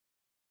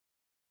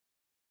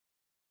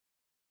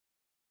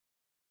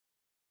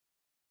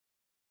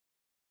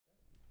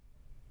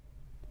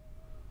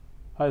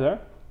Hi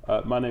there,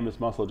 my name is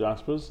Marcel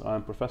Jaspers.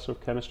 I'm Professor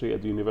of Chemistry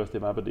at the University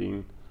of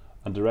Aberdeen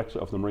and Director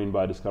of the Marine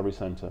Biodiscovery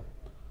Centre.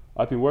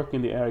 I've been working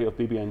in the area of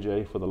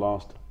BBNJ for the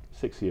last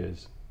 6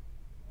 years.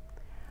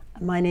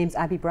 My name's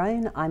Abby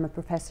Brown. I'm a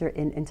Professor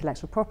in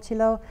Intellectual Property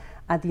Law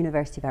at the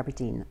University of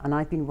Aberdeen, and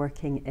I've been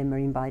working in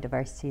marine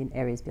biodiversity in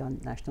areas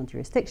beyond national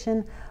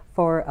jurisdiction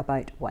for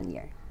about 1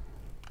 year.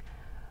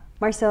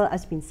 Marcel,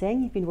 as you've been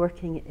saying, you've been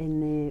working in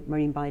the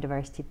marine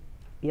biodiversity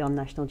beyond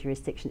national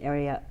jurisdiction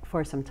area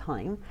for some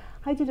time.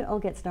 How did it all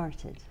get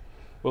started?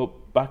 Well,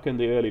 back in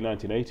the early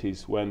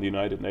 1980s, when the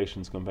United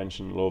Nations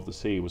Convention on Law of the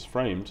Sea was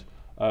framed,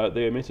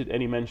 they omitted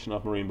any mention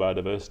of marine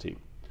biodiversity.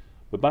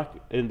 But back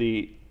in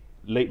the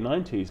late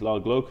 90s,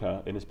 Lal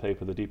Gloka, in his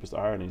paper The Deepest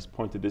Ironies,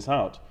 pointed this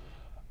out,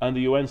 and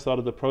the UN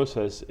started the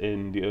process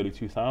in the early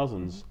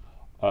 2000s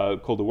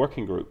called the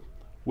Working Group,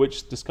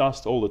 which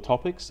discussed all the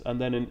topics,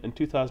 and then in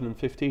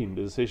 2015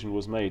 the decision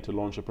was made to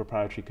launch a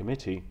preparatory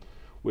committee,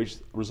 which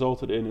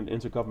resulted in an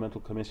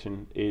intergovernmental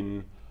commission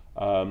in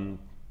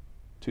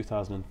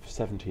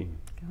 2017.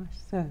 Gosh,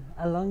 so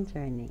a long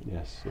journey.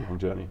 Yes, a long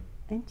journey.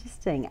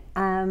 Interesting.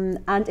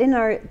 And in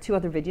our two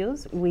other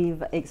videos,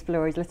 we've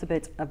explored a little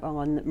bit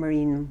on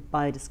marine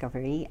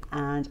biodiscovery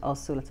and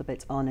also a little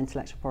bit on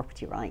intellectual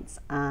property rights.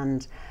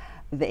 And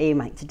the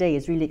aim today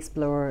is really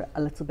explore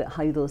a little bit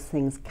how those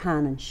things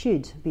can and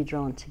should be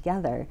drawn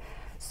together.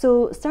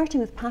 So starting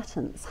with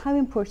patents, how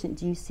important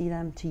do you see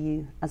them to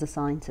you as a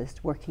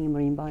scientist working in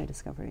marine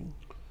biodiscovery?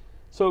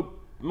 So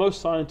most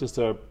scientists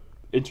are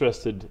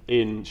interested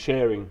in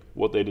sharing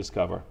what they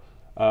discover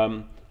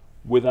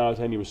without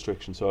any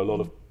restriction. So a lot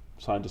of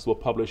scientists will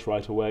publish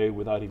right away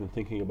without even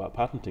thinking about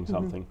patenting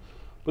something.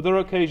 But there are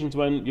occasions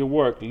when your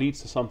work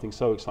leads to something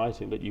so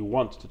exciting that you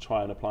want to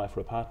try and apply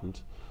for a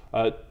patent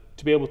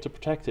to be able to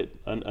protect it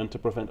and to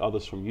prevent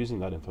others from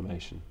using that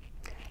information.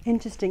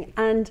 Interesting.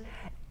 And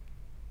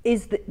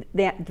is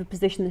the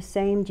position the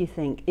same, do you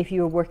think, if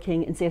you're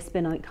working in, say, a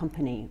spin-out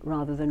company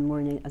rather than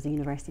more as a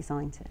university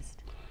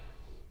scientist?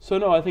 So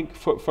no, I think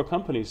for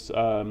companies,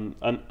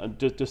 and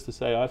just to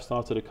say, I've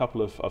started a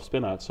couple of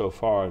spin-outs so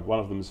far. One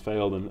of them has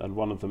failed and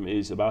one of them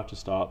is about to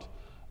start.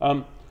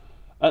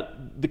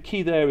 The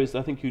key there is,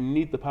 I think you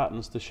need the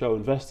patents to show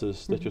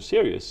investors that you're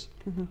serious.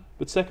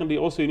 But secondly,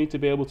 also you need to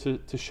be able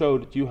to show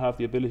that you have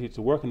the ability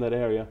to work in that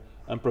area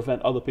and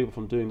prevent other people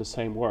from doing the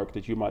same work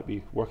that you might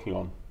be working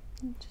on.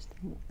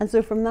 Interesting. And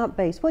so from that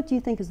base, what do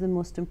you think is the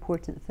most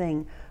important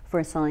thing for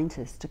a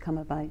scientist to come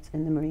about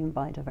in the marine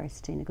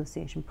biodiversity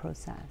negotiation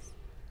process?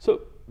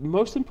 So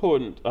most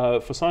important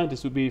for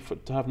scientists would be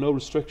to have no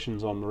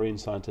restrictions on marine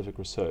scientific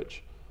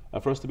research,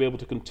 and for us to be able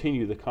to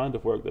continue the kind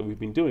of work that we've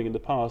been doing in the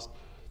past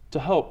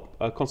to help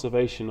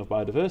conservation of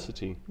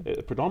biodiversity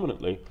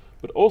predominantly,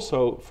 but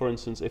also, for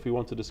instance, if we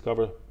want to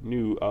discover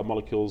new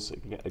molecules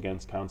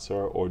against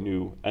cancer or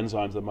new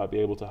enzymes that might be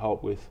able to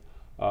help with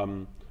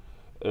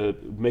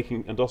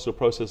making industrial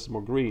processes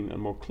more green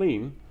and more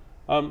clean,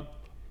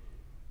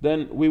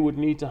 then we would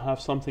need to have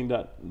something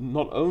that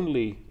not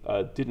only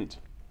didn't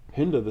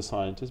hinder the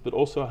scientists, but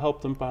also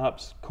help them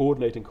perhaps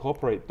coordinate and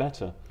cooperate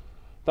better.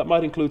 That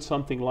might include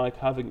something like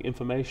having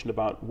information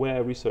about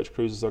where research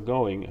cruises are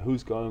going,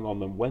 who's going on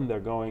them, when they're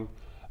going,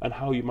 and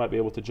how you might be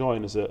able to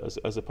join as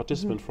a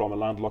participant from a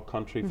landlocked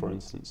country, for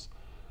instance.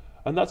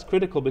 And that's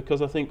critical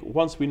because I think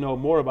once we know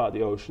more about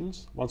the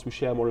oceans, once we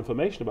share more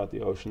information about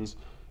the oceans,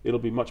 it'll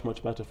be much,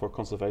 much better for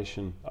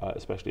conservation,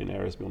 especially in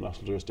areas beyond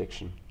national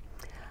jurisdiction.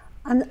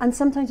 And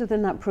sometimes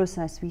within that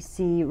process we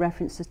see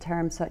reference to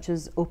terms such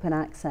as open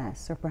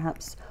access or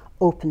perhaps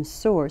open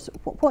source.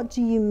 What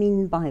do you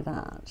mean by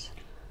that?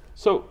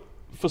 So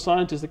for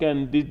scientists,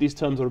 again, these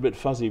terms are a bit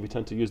fuzzy. We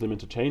tend to use them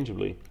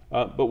interchangeably.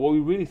 But what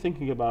we're really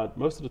thinking about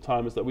most of the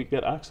time is that we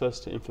get access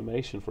to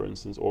information, for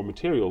instance, or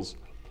materials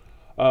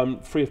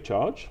free of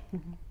charge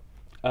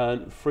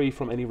and free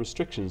from any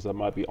restrictions that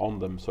might be on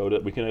them, so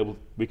that we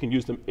can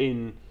use them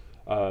in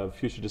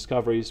future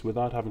discoveries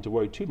without having to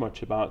worry too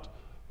much about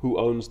who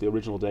owns the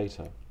original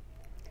data.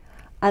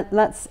 And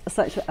that's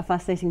such a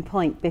fascinating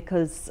point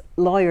because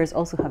lawyers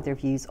also have their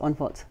views on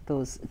what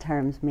those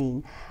terms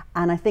mean.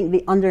 And I think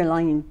the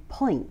underlying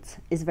point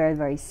is very,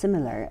 very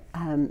similar,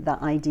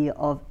 that idea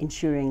of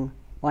ensuring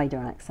wider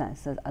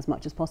access as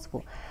much as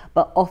possible.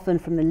 But often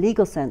from the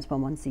legal sense,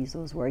 when one sees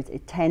those words,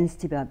 it tends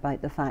to be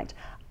about the fact,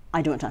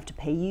 I don't have to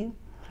pay you,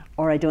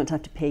 or I don't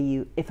have to pay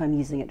you if I'm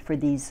using it for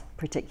these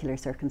particular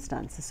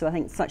circumstances. So I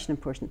think it's such an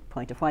important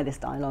point of why this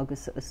dialogue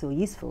is so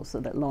useful, so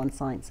that law and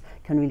science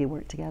can really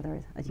work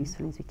together as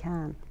usefully as we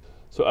can.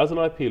 So as an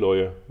IP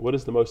lawyer, what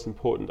is the most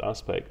important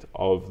aspect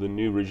of the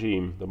new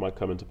regime that might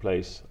come into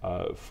place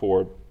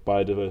for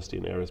biodiversity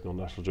in areas beyond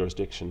national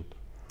jurisdiction?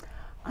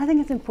 I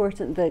think it's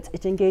important that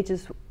it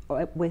engages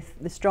with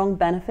the strong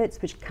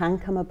benefits which can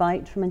come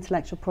about from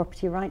intellectual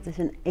property rights. It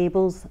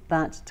enables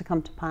that to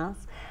come to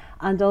pass.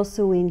 And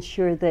also we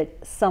ensure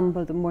that some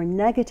of the more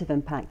negative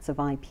impacts of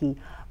IP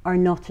are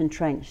not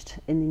entrenched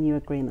in the new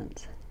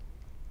agreement.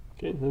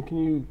 Okay, now can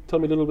you tell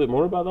me a little bit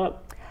more about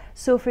that?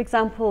 So, for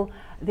example,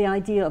 the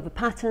idea of a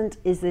patent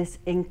is this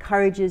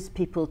encourages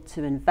people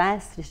to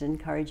invest, it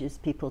encourages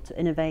people to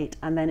innovate,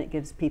 and then it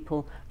gives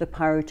people the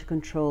power to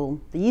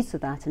control the use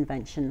of that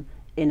invention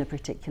in a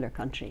particular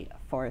country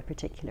for a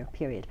particular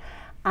period.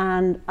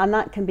 And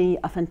that can be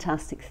a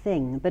fantastic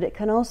thing, but it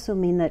can also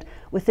mean that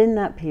within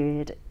that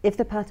period, if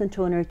the patent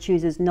owner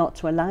chooses not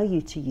to allow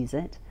you to use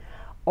it,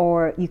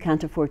 or you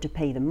can't afford to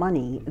pay the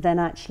money, then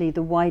actually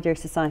the wider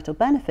societal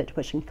benefit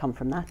which can come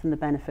from that, and the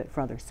benefit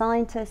for other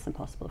scientists and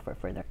possible for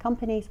further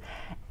companies,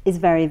 is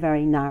very,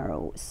 very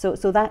narrow. So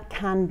that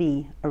can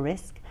be a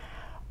risk.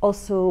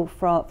 Also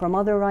from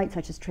other rights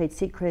such as trade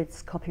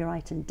secrets,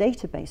 copyright and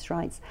database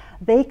rights,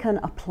 they can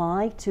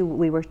apply to,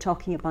 we were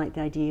talking about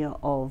the idea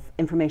of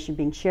information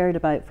being shared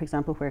about, for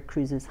example, where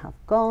cruises have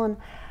gone.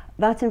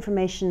 That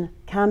information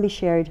can be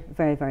shared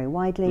very, very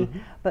widely,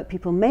 but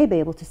people may be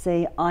able to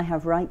say, I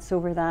have rights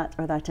over that,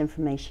 or that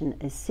information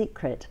is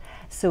secret.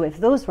 So if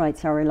those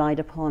rights are relied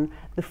upon,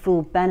 the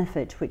full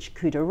benefit which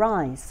could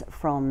arise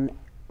from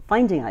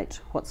finding out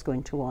what's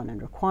going to on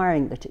and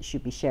requiring that it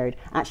should be shared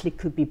actually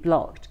could be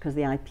blocked, because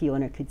the IP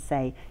owner could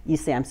say, you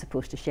say I'm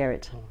supposed to share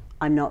it,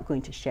 I'm not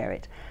going to share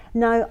it.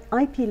 Now,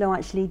 IP law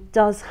actually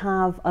does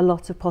have a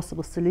lot of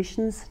possible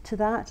solutions to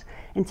that.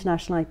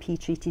 International IP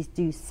treaties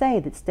do say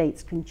that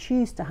states can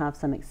choose to have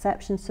some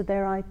exceptions to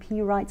their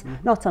IP rights,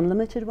 not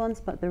unlimited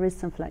ones, but there is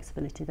some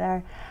flexibility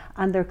there.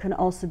 And there can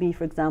also be,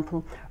 for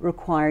example,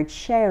 required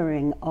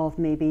sharing of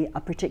maybe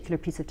a particular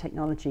piece of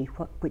technology,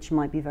 which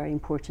might be very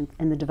important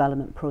in the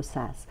development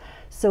process.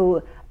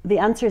 So the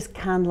answers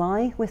can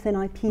lie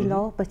within IP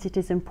law, but it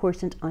is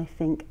important, I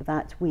think,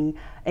 that we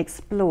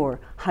explore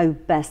how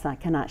best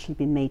that can actually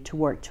be made to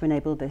work to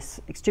enable this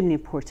extremely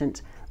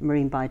important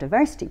marine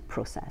biodiversity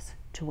process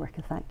to work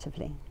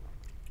effectively.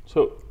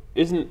 So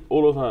isn't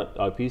all of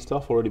that IP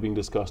stuff already being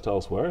discussed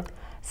elsewhere?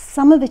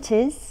 Some of it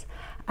is,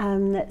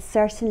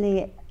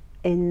 certainly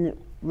in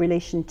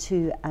relation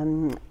to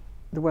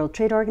the World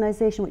Trade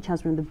Organization, which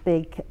has one of the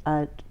big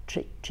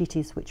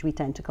treaties which we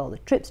tend to call the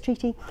TRIPS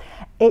Treaty.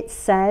 It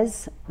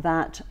says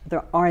that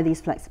there are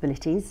these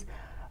flexibilities.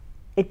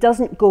 It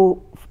doesn't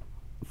go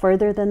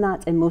further than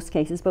that in most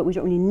cases, but we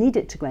don't really need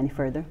it to go any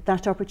further.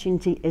 That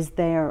opportunity is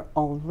there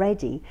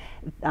already.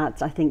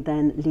 That, I think,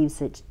 then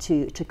leaves it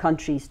to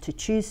countries to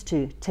choose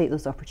to take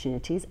those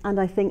opportunities,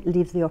 and I think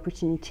leaves the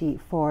opportunity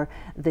for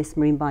this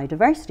marine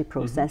biodiversity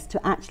process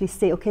to actually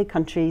say, okay,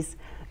 countries,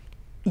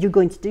 you're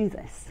going to do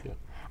this. Yeah.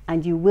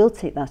 And you will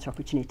take that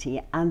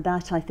opportunity, and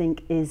that, I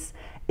think, is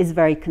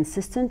very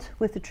consistent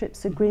with the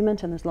TRIPS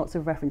agreement, and there's lots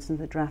of reference in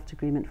the draft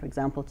agreement, for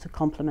example, to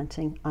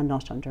complementing and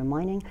not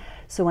undermining.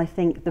 So I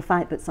think the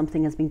fact that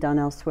something has been done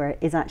elsewhere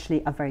is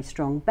actually a very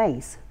strong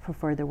base for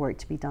further work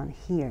to be done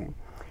here.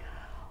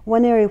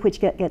 One area which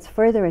gets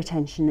further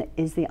attention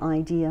is the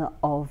idea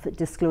of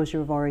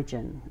disclosure of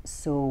origin.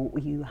 So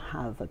you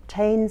have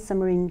obtained some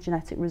marine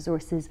genetic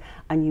resources,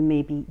 and you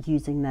may be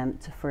using them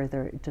to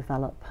further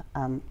develop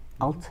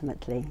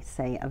ultimately,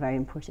 say, a very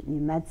important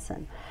new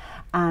medicine.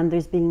 And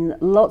there's been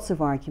lots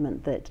of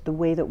argument that the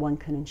way that one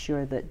can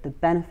ensure that the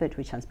benefit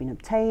which has been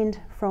obtained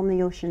from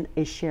the ocean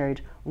is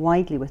shared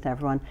widely with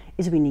everyone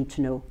is we need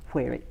to know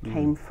where it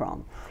came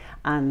from.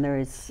 And there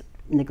is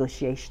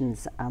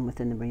negotiations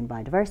within the marine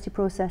biodiversity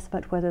process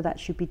about whether that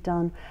should be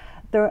done.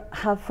 There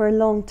have for a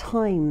long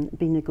time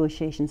been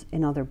negotiations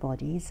in other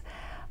bodies.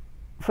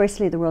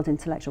 Firstly, the World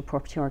Intellectual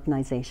Property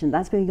Organization.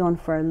 That's been going on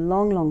for a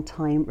long, long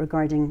time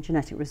regarding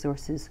genetic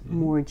resources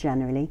more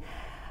generally.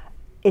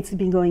 It's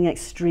been going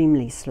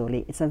extremely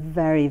slowly. It's a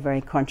very,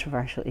 very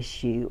controversial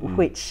issue,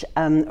 which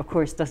of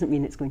course doesn't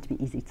mean it's going to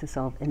be easy to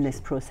solve in this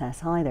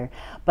process either.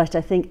 But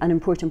I think an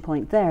important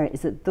point there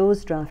is that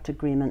those draft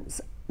agreements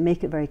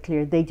make it very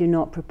clear they do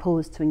not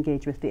propose to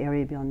engage with the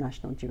area beyond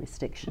national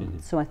jurisdiction.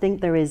 So I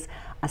think there is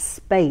a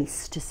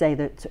space to say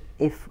that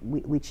if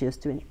we choose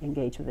to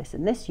engage with this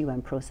in this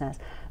UN process,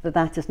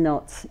 that is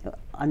not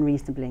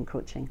unreasonably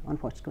encroaching on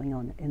what's going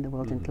on in the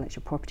World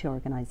Intellectual Property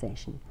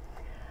Organization.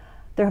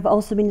 There have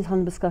also been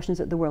some discussions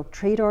at the World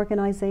Trade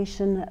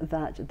Organization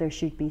that there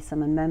should be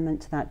some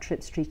amendment to that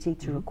TRIPS treaty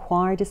to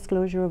require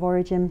disclosure of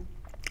origin.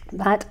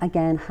 That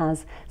again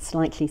has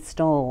slightly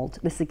stalled.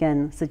 This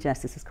again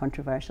suggests this is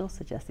controversial,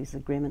 suggests these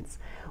agreements,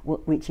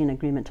 reaching an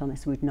agreement on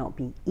this would not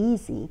be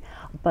easy.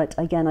 But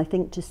again, I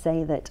think to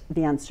say that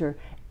the answer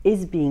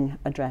is being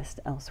addressed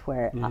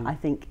elsewhere, I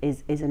think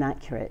is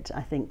inaccurate.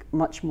 I think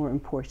much more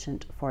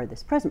important for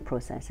this present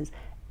process is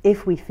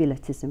if we feel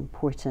it is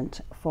important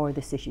for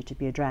this issue to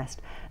be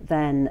addressed,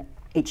 then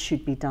it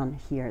should be done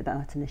here.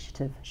 That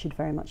initiative should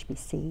very much be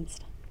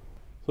seized.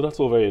 So that's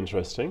all very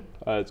interesting.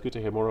 It's good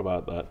to hear more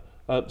about that.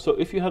 So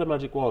if you had a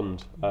magic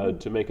wand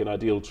to make an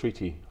ideal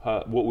treaty,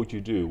 what would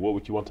you do? What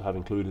would you want to have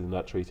included in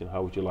that treaty, and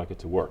how would you like it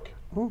to work?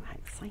 Oh, how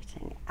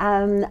exciting.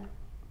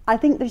 I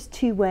think there's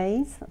two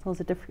ways. That's always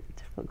a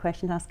difficult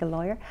question to ask a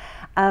lawyer.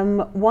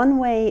 One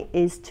way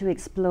is to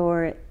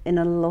explore in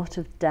a lot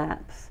of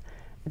depth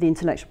the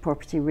intellectual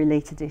property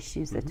related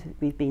issues that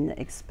we've been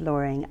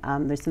exploring.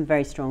 There's some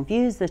very strong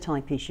views that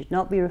IP should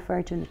not be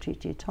referred to in the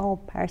treaty at all.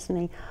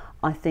 Personally,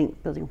 I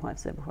think, building on what I've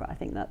said before, I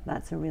think that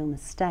that's a real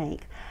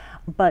mistake.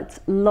 But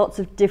lots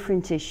of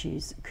different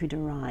issues could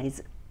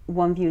arise.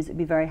 One view is it would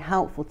be very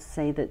helpful to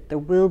say that there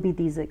will be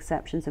these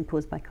exceptions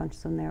imposed by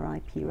countries on their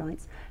IP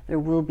rights. There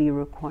will be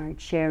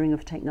required sharing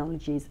of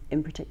technologies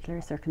in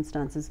particular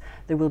circumstances.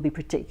 There will be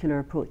particular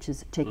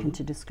approaches taken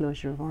to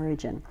disclosure of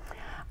origin.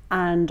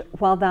 And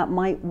while that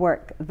might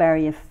work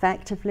very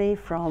effectively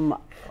from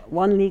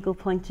one legal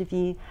point of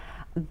view,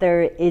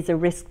 there is a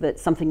risk that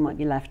something might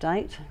be left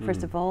out.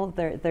 First of all,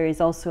 there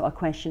is also a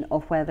question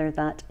of whether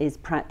that is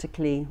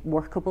practically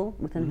workable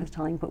within the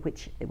time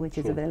which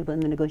is available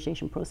in the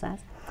negotiation process.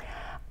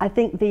 I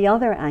think the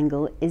other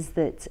angle is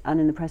that, and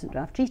in the present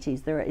draft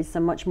treaties, there is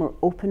some much more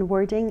open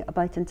wording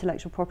about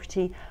intellectual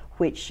property,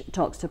 which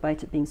talks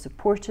about it being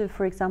supportive,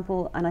 for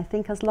example. And I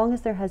think as long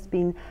as there has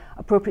been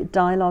appropriate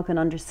dialogue and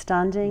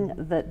understanding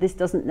that this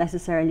doesn't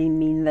necessarily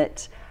mean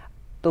that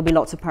there'll be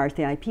lots of power to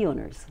the IP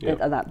owners,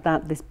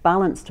 that this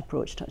balanced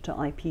approach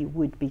to IP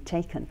would be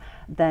taken,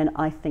 then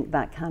I think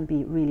that can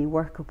be really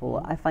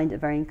workable. I find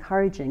it very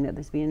encouraging that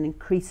there's been an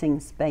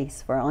increasing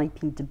space for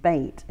IP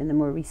debate in the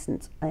more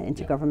recent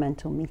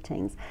intergovernmental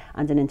meetings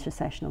and in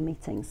intersessional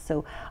meetings.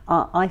 So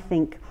I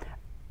think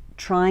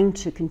trying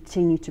to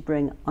continue to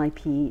bring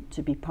IP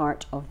to be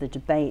part of the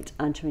debate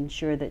and to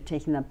ensure that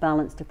taking that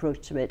balanced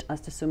approach to it, as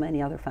to so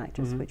many other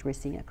factors which we're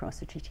seeing across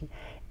the treaty,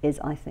 is,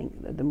 I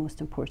think, the most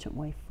important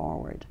way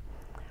forward.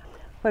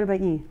 What about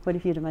you? What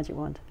if you had a magic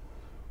wand?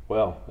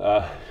 Well,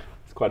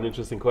 it's quite an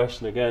interesting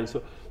question again.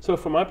 So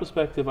from my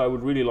perspective, I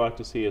would really like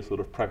to see a sort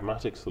of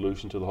pragmatic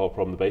solution to the whole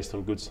problem based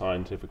on good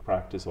scientific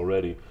practice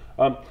already.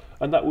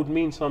 And that would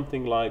mean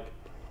something like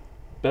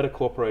better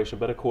cooperation,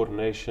 better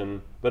coordination,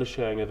 better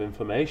sharing of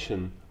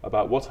information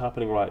about what's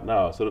happening right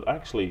now, so that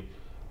actually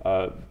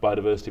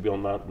biodiversity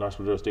beyond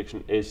national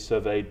jurisdiction is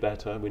surveyed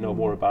better, we know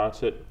more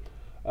about it,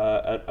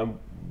 and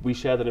we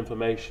share that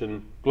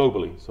information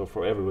globally, so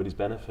for everybody's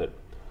benefit.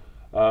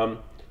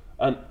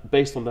 And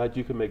based on that,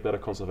 you can make better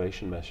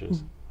conservation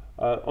measures.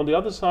 On the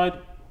other side,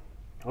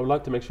 I would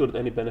like to make sure that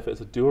any benefits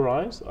that do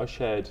arise are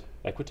shared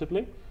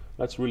equitably.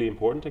 That's really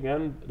important,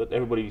 again, that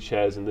everybody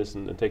shares in this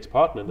and takes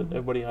part in it, that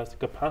everybody has the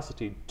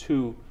capacity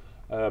to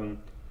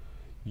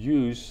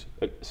use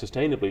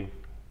sustainably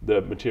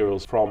the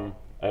materials from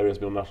areas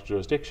beyond national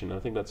jurisdiction. And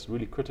I think that's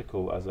really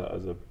critical as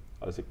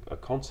a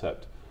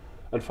concept.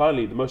 And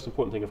finally, the most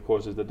important thing, of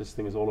course, is that this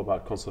thing is all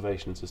about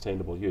conservation and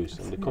sustainable use.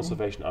 And the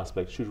conservation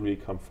aspect should really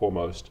come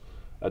foremost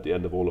at the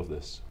end of all of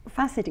this.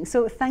 Fascinating.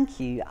 So thank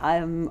you. I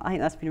think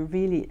that's been a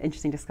really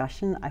interesting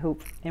discussion. I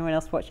hope anyone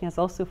else watching us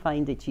also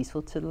find it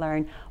useful to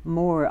learn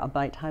more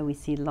about how we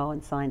see law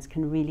and science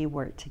can really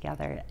work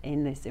together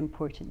in this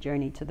important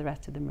journey to the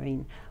rest of the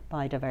marine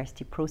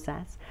biodiversity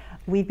process.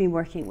 We've been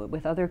working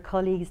with other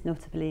colleagues,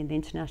 notably in the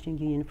International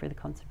Union for the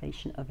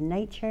Conservation of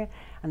Nature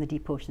and the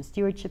Deep Ocean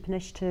Stewardship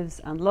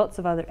Initiatives, and lots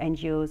of other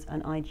NGOs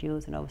and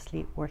IGOs, and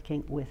obviously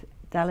working with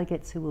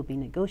delegates who will be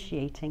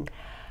negotiating.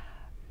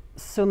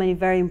 So many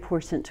very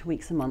important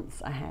weeks and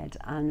months ahead,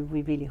 and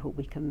we really hope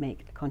we can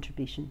make a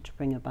contribution to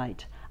bring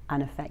about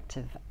an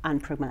effective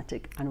and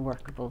pragmatic and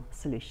workable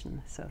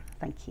solution. So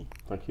thank you.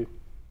 Thank you.